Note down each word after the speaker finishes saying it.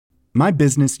My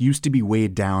business used to be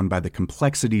weighed down by the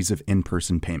complexities of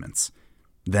in-person payments.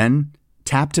 Then,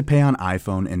 Tap to Pay on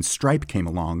iPhone and Stripe came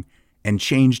along and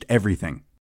changed everything.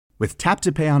 With Tap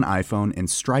to Pay on iPhone and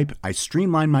Stripe, I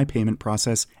streamlined my payment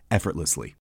process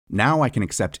effortlessly. Now I can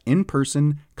accept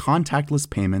in-person, contactless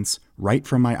payments right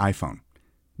from my iPhone.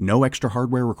 No extra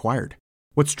hardware required.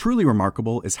 What's truly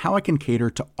remarkable is how I can cater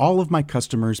to all of my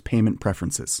customers' payment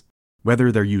preferences.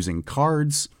 Whether they're using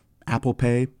cards, Apple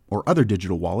Pay, or other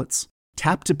digital wallets,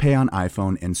 Tap to Pay on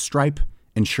iPhone and Stripe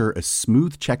ensure a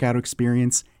smooth checkout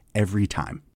experience every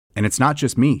time. And it's not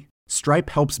just me.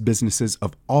 Stripe helps businesses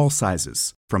of all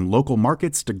sizes, from local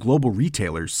markets to global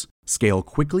retailers, scale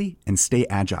quickly and stay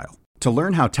agile. To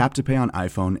learn how Tap to Pay on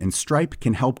iPhone and Stripe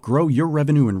can help grow your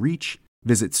revenue and reach,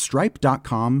 visit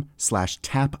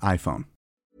stripe.com/tapiphone.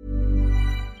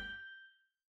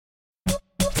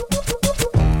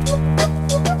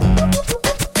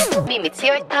 Mimit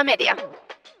sijoittaa media.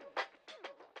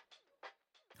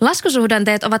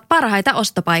 Laskusuhdanteet ovat parhaita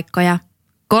ostopaikkoja.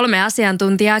 3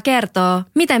 asiantuntijaa kertoo,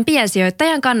 miten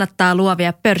piensijoittajan kannattaa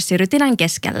luovia pörssirytinän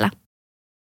keskellä.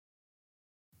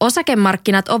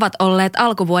 Osakemarkkinat ovat olleet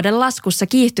alkuvuoden laskussa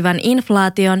kiihtyvän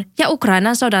inflaation ja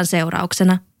Ukrainan sodan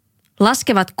seurauksena.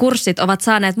 Laskevat kurssit ovat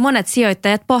saaneet monet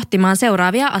sijoittajat pohtimaan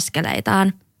seuraavia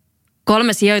askeleitaan.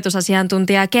 3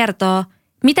 sijoitusasiantuntijaa kertoo,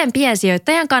 miten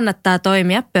piensijoittajan kannattaa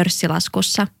toimia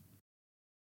pörssilaskussa.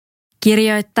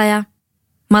 Kirjoittaja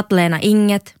Matleena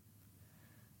Inget,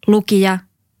 lukija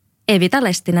Evita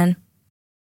Lestinen.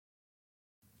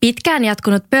 Pitkään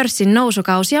jatkunut pörssin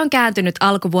nousukausi on kääntynyt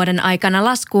alkuvuoden aikana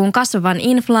laskuun kasvavan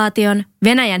inflaation,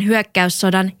 Venäjän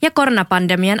hyökkäyssodan ja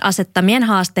koronapandemian asettamien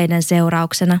haasteiden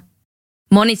seurauksena.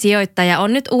 Moni sijoittaja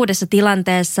on nyt uudessa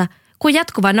tilanteessa, kun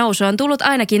jatkuva nousu on tullut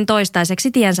ainakin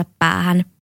toistaiseksi tiensä päähän.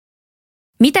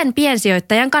 Miten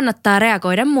piensijoittajan kannattaa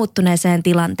reagoida muuttuneeseen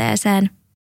tilanteeseen?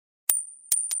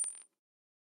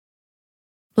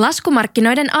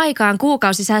 Laskumarkkinoiden aikaan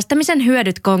kuukausisäästämisen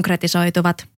hyödyt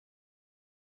konkretisoituvat.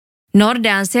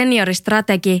 Nordean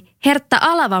senioristrategi Hertta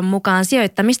Alavan mukaan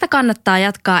sijoittamista kannattaa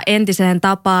jatkaa entiseen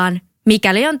tapaan,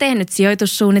 mikäli on tehnyt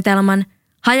sijoitussuunnitelman,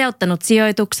 hajauttanut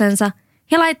sijoituksensa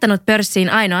ja laittanut pörssiin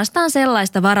ainoastaan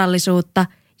sellaista varallisuutta,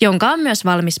 jonka on myös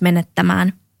valmis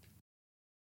menettämään.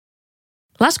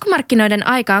 Laskumarkkinoiden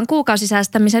aikaan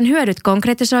kuukausisäästämisen hyödyt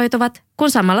konkretisoituvat,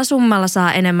 kun samalla summalla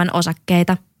saa enemmän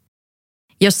osakkeita.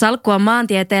 Jos salkku on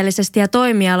maantieteellisesti ja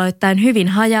toimialoittain hyvin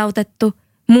hajautettu,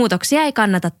 muutoksia ei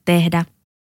kannata tehdä.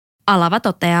 Alava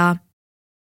toteaa.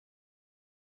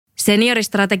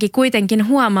 Senioristrategi kuitenkin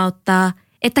huomauttaa,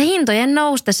 että hintojen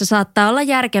noustessa saattaa olla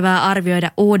järkevää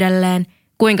arvioida uudelleen,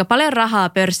 kuinka paljon rahaa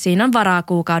pörssiin on varaa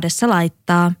kuukaudessa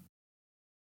laittaa.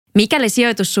 Mikäli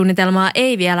sijoitussuunnitelmaa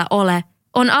ei vielä ole,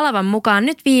 on Alavan mukaan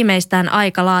nyt viimeistään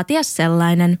aika laatia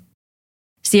sellainen.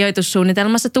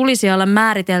 Sijoitussuunnitelmassa tulisi olla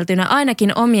määriteltynä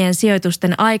ainakin omien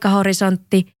sijoitusten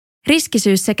aikahorisontti,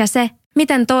 riskisyys sekä se,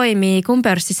 miten toimii, kun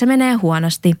pörssissä menee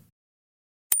huonosti.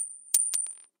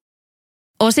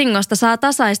 Osingosta saa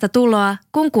tasaista tuloa,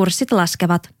 kun kurssit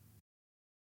laskevat.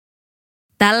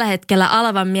 Tällä hetkellä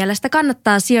Alavan mielestä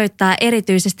kannattaa sijoittaa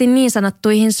erityisesti niin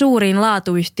sanottuihin suuriin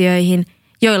laatuyhtiöihin,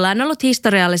 joilla on ollut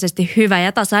historiallisesti hyvä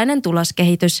ja tasainen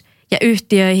tuloskehitys, ja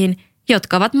yhtiöihin,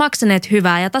 jotka ovat maksaneet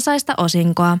hyvää ja tasaista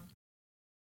osinkoa.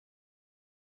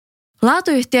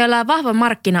 Laatuyhtiöillä on vahva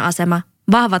markkina-asema,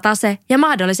 vahva tase ja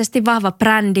mahdollisesti vahva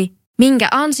brändi, minkä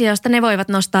ansiosta ne voivat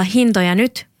nostaa hintoja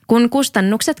nyt, kun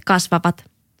kustannukset kasvavat,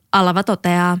 Alava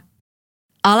toteaa.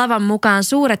 Alavan mukaan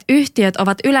suuret yhtiöt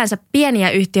ovat yleensä pieniä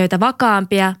yhtiöitä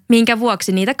vakaampia, minkä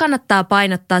vuoksi niitä kannattaa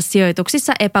painottaa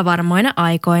sijoituksissa epävarmoina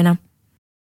aikoina.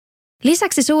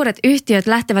 Lisäksi suuret yhtiöt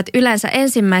lähtevät yleensä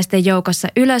ensimmäisten joukossa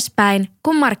ylöspäin,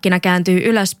 kun markkina kääntyy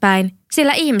ylöspäin,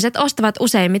 sillä ihmiset ostavat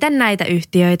useimmiten näitä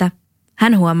yhtiöitä.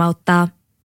 Hän huomauttaa.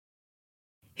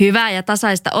 Hyvää ja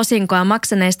tasaista osinkoa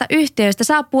maksaneista yhtiöistä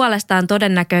saa puolestaan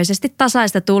todennäköisesti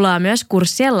tasaista tuloa myös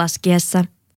kurssien laskiessa.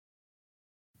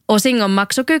 Osingon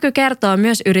maksukyky kertoo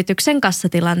myös yrityksen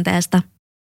kassatilanteesta.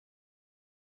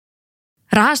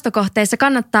 Rahastokohteissa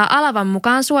kannattaa Alavan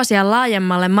mukaan suosia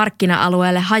laajemmalle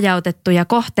markkina-alueelle hajautettuja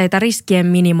kohteita riskien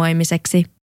minimoimiseksi.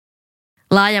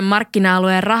 Laajan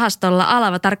markkina-alueen rahastolla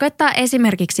Alava tarkoittaa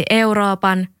esimerkiksi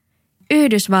Euroopan,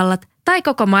 Yhdysvallat tai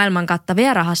koko maailman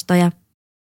kattavia rahastoja.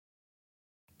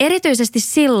 Erityisesti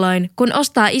silloin, kun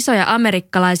ostaa isoja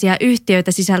amerikkalaisia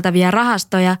yhtiöitä sisältäviä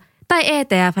rahastoja tai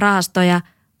ETF-rahastoja,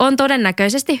 on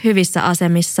todennäköisesti hyvissä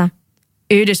asemissa.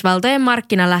 Yhdysvaltojen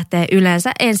markkina lähtee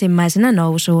yleensä ensimmäisenä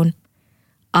nousuun,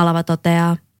 Alava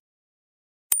toteaa.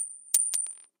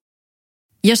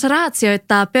 Jos rahat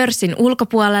sijoittaa pörssin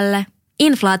ulkopuolelle,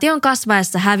 inflaation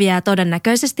kasvaessa häviää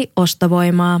todennäköisesti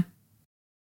ostovoimaa,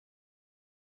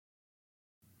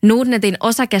 Nordnetin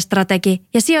osakestrategi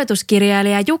ja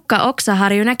sijoituskirjailija Jukka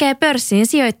Oksaharju näkee pörssiin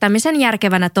sijoittamisen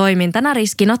järkevänä toimintana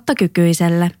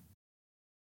riskinottokykyiselle.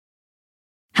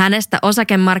 Hänestä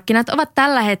osakemarkkinat ovat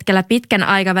tällä hetkellä pitkän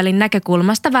aikavälin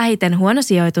näkökulmasta vähiten huono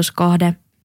sijoituskohde.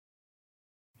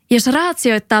 Jos rahat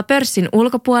sijoittaa pörssin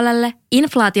ulkopuolelle,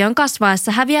 inflaation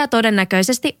kasvaessa häviää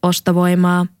todennäköisesti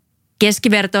ostovoimaa.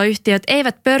 Keskivertoyhtiöt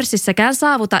eivät pörssissäkään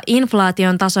saavuta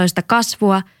inflaation tasoista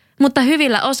kasvua, mutta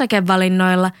hyvillä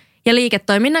osakevalinnoilla ja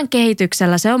liiketoiminnan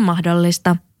kehityksellä se on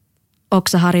mahdollista,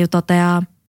 Oksaharju toteaa.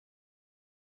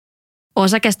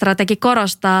 Osakestrategi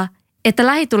korostaa, että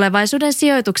lähitulevaisuuden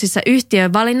sijoituksissa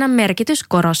yhtiön valinnan merkitys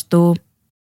korostuu.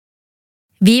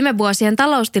 Viime vuosien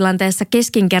taloustilanteessa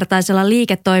keskinkertaisella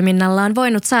liiketoiminnalla on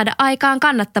voinut saada aikaan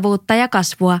kannattavuutta ja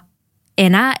kasvua.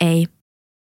 Enää ei.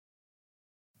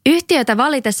 Yhtiötä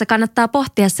valitessa kannattaa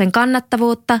pohtia sen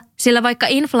kannattavuutta, sillä vaikka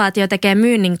inflaatio tekee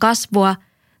myynnin kasvua,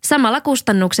 samalla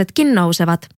kustannuksetkin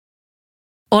nousevat.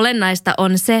 Olennaista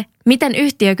on se, miten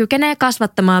yhtiö kykenee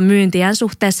kasvattamaan myyntiään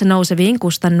suhteessa nouseviin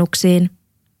kustannuksiin,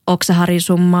 Oksaharju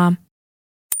summaa.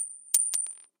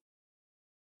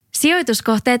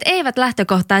 Sijoituskohteet eivät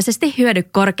lähtökohtaisesti hyödy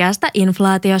korkeasta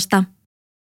inflaatiosta.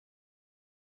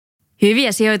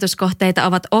 Hyviä sijoituskohteita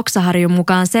ovat Oksaharjun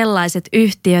mukaan sellaiset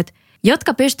yhtiöt,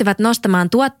 jotka pystyvät nostamaan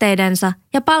tuotteidensa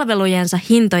ja palvelujensa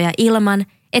hintoja ilman,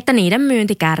 että niiden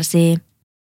myynti kärsii.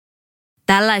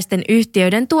 Tällaisten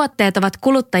yhtiöiden tuotteet ovat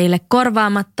kuluttajille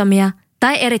korvaamattomia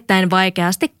tai erittäin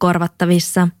vaikeasti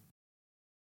korvattavissa.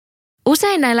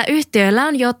 Usein näillä yhtiöillä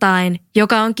on jotain,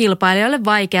 joka on kilpailijoille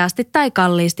vaikeasti tai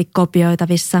kalliisti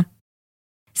kopioitavissa.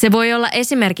 Se voi olla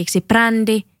esimerkiksi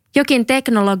brändi, jokin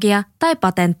teknologia tai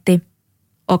patentti,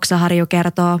 Oksaharju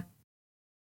kertoo.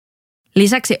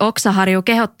 Lisäksi Oksaharju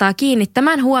kehottaa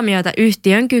kiinnittämään huomiota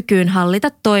yhtiön kykyyn hallita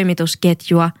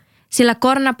toimitusketjua, sillä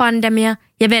koronapandemia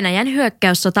ja Venäjän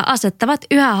hyökkäyssota asettavat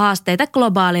yhä haasteita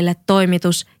globaalille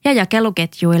toimitus- ja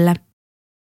jakeluketjuille.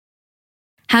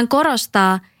 Hän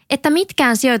korostaa, että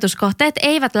mitkään sijoituskohteet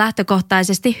eivät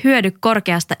lähtökohtaisesti hyödy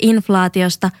korkeasta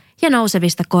inflaatiosta ja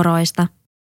nousevista koroista.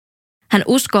 Hän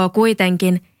uskoo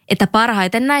kuitenkin, että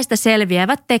parhaiten näistä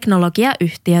selviävät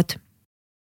teknologiayhtiöt.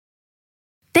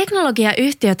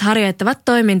 Teknologiayhtiöt harjoittavat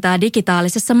toimintaa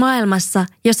digitaalisessa maailmassa,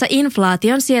 jossa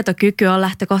inflaation sietokyky on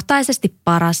lähtökohtaisesti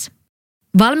paras.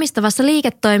 Valmistavassa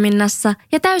liiketoiminnassa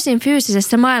ja täysin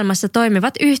fyysisessä maailmassa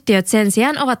toimivat yhtiöt sen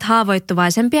sijaan ovat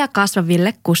haavoittuvaisempia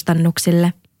kasvaville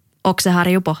kustannuksille,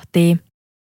 Oksaharju pohtii.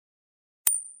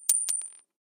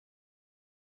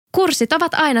 Kurssit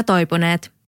ovat aina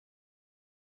toipuneet.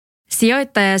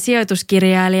 Sijoittaja ja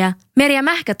sijoituskirjailija Merja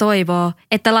Mähkä toivoo,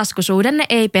 että laskusuhdanne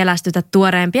ei pelästytä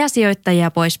tuoreempia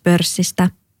sijoittajia pois pörssistä.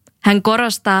 Hän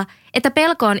korostaa, että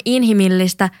pelko on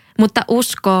inhimillistä, mutta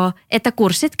uskoo, että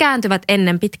kurssit kääntyvät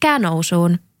ennen pitkää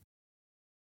nousuun.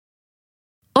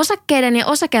 Osakkeiden ja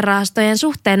osakerahastojen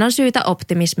suhteen on syytä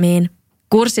optimismiin.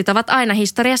 Kurssit ovat aina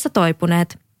historiassa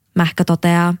toipuneet, Mähkä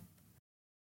toteaa.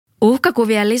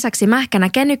 Uhkakuvien lisäksi Mähkä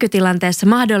näkee nykytilanteessa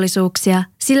mahdollisuuksia,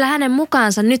 sillä hänen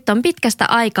mukaansa nyt on pitkästä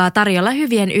aikaa tarjolla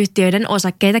hyvien yhtiöiden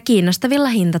osakkeita kiinnostavilla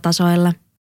hintatasoilla.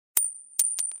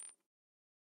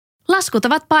 Laskut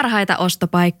ovat parhaita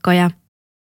ostopaikkoja.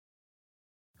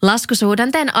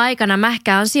 Laskusuhdanteen aikana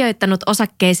Mähkä on sijoittanut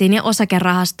osakkeisiin ja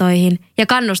osakerahastoihin ja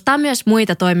kannustaa myös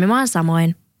muita toimimaan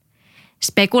samoin.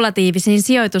 Spekulatiivisiin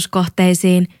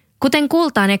sijoituskohteisiin, kuten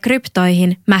kultaan ja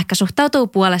kryptoihin, Mähkä suhtautuu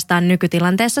puolestaan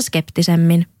nykytilanteessa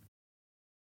skeptisemmin.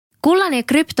 Kullan ja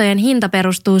kryptojen hinta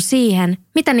perustuu siihen,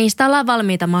 mitä niistä ollaan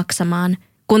valmiita maksamaan,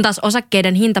 kun taas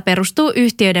osakkeiden hinta perustuu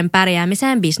yhtiöiden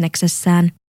pärjäämiseen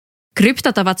bisneksessään.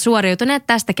 Kryptot ovat suoriutuneet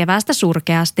tästä keväästä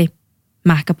surkeasti,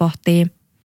 Mähkä pohtii.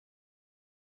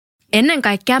 Ennen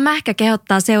kaikkea Mähkä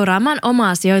kehottaa seuraamaan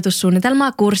omaa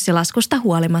sijoitussuunnitelmaa kurssilaskusta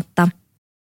huolimatta.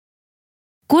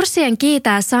 Kurssien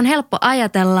kiitäessä on helppo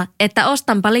ajatella, että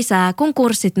ostanpa lisää, kun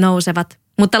kurssit nousevat,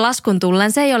 mutta laskun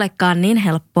tullen se ei olekaan niin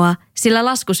helppoa, sillä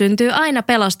lasku syntyy aina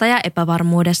pelosta ja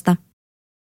epävarmuudesta.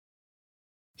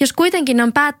 Jos kuitenkin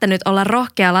on päättänyt olla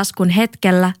rohkea laskun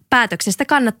hetkellä, päätöksestä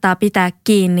kannattaa pitää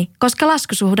kiinni, koska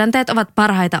laskusuhdanteet ovat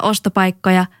parhaita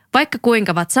ostopaikkoja, vaikka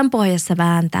kuinka vatsan pohjassa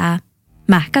vääntää,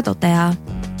 Mähkä toteaa.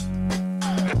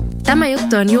 Tämä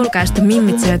juttu on julkaistu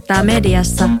Mimmit sijoittaa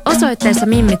mediassa osoitteessa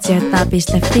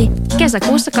mimmitsijoittaa.fi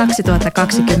kesäkuussa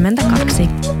 2022.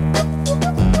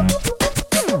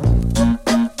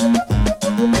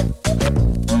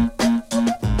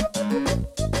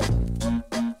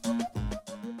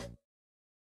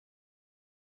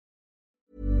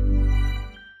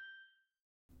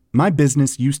 My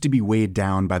business used to be weighed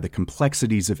down by the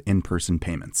complexities of in-person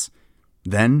payments.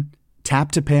 Then, Tap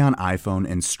to Pay on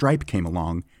iPhone and Stripe came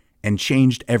along and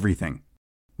changed everything.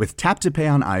 With Tap to Pay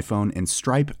on iPhone and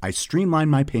Stripe, I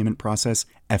streamlined my payment process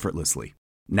effortlessly.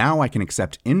 Now I can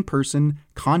accept in-person,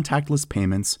 contactless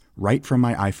payments right from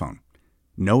my iPhone.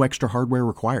 No extra hardware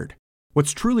required.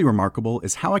 What's truly remarkable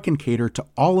is how I can cater to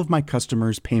all of my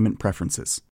customers' payment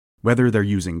preferences. Whether they're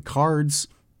using cards,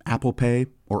 Apple Pay,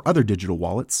 or other digital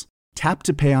wallets, Tap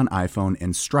to Pay on iPhone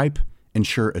and Stripe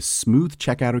ensure a smooth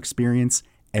checkout experience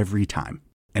every time.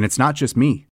 And it's not just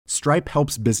me. Stripe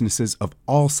helps businesses of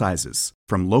all sizes,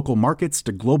 from local markets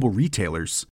to global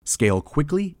retailers, scale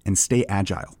quickly and stay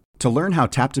agile. To learn how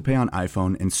Tap to Pay on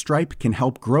iPhone and Stripe can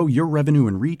help grow your revenue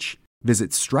and reach,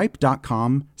 visit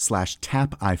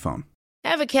stripe.com/tapiphone.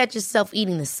 Ever catch yourself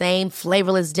eating the same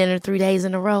flavorless dinner 3 days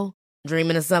in a row?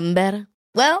 Dreaming of something better?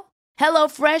 Well,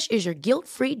 HelloFresh is your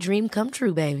guilt-free dream come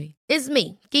true, baby. It's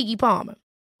me, Keke Palmer.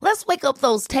 Let's wake up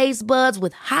those taste buds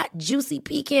with hot, juicy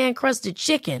pecan-crusted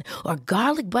chicken or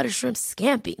garlic butter shrimp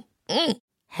scampi.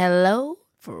 Hello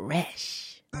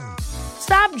Fresh.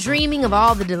 Stop dreaming of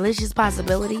all the delicious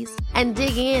possibilities and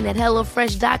dig in at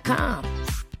HelloFresh.com.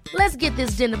 Let's get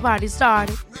this dinner party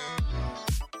started.